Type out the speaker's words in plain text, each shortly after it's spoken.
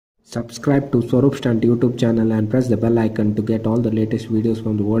Subscribe to Swaroop Stunt YouTube channel and press the bell icon to get all the latest videos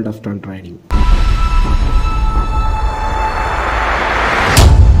from the world of stunt riding.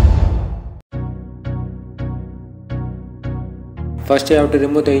 First you have to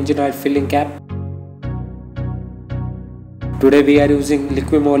remove the engine oil filling cap. Today we are using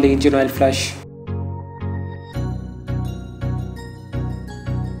Liqui Moly engine oil flush.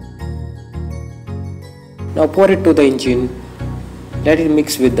 Now pour it to the engine. Let it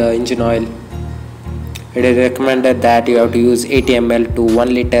mix with the engine oil. It is recommended that you have to use 80 ml to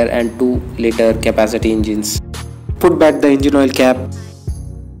 1 liter and 2 liter capacity engines. Put back the engine oil cap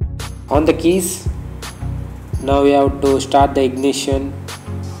on the keys. Now we have to start the ignition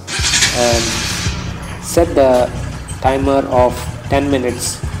and set the timer of 10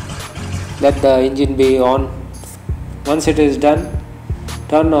 minutes. Let the engine be on. Once it is done,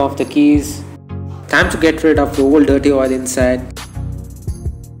 turn off the keys. Time to get rid of the old dirty oil inside.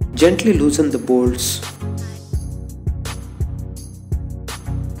 Gently loosen the bolts.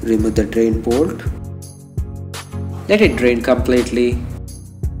 Remove the drain bolt. Let it drain completely.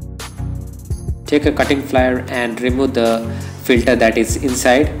 Take a cutting plier and remove the filter that is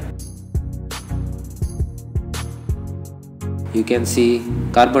inside. You can see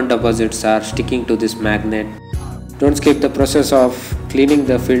carbon deposits are sticking to this magnet. Don't skip the process of cleaning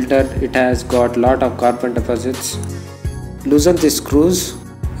the filter. It has got lot of carbon deposits. Loosen the screws.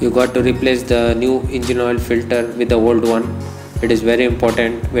 You got to replace the new engine oil filter with the old one. It is very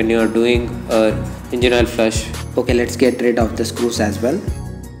important when you are doing a engine oil flush. Okay, let's get rid of the screws as well.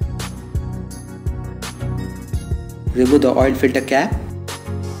 Remove the oil filter cap.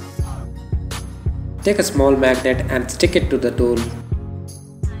 Take a small magnet and stick it to the tool.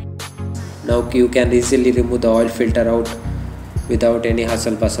 Now you can easily remove the oil filter out without any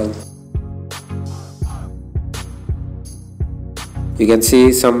hustle bustle. You can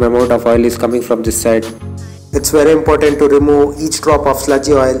see some amount of oil is coming from this side. It's very important to remove each drop of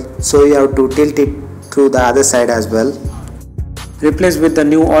sludgy oil, so you have to tilt it to the other side as well. Replace with the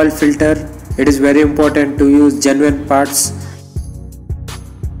new oil filter. It is very important to use genuine parts.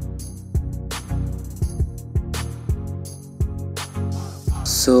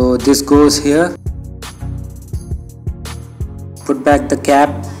 So this goes here. Put back the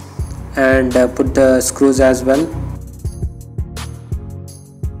cap and put the screws as well.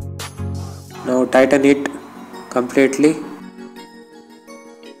 Now tighten it completely.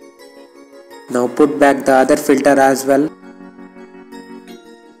 Now put back the other filter as well.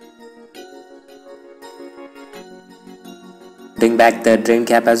 Bring back the drain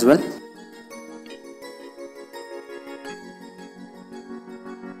cap as well.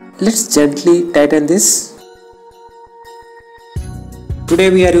 Let's gently tighten this. Today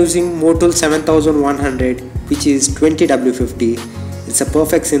we are using Motul 7100, which is 20W50. It's a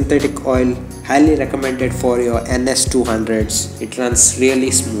perfect synthetic oil, highly recommended for your NS200s. It runs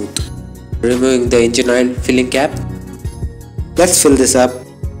really smooth. Removing the engine oil filling cap. Let's fill this up.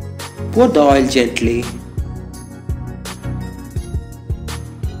 Pour the oil gently.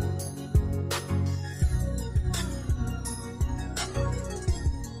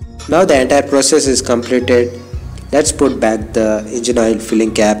 Now the entire process is completed. Let's put back the engine oil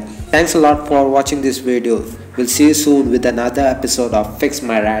filling cap. Thanks a lot for watching this video. We'll see you soon with another episode of Fix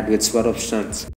My Ride with Swaroop Stunts.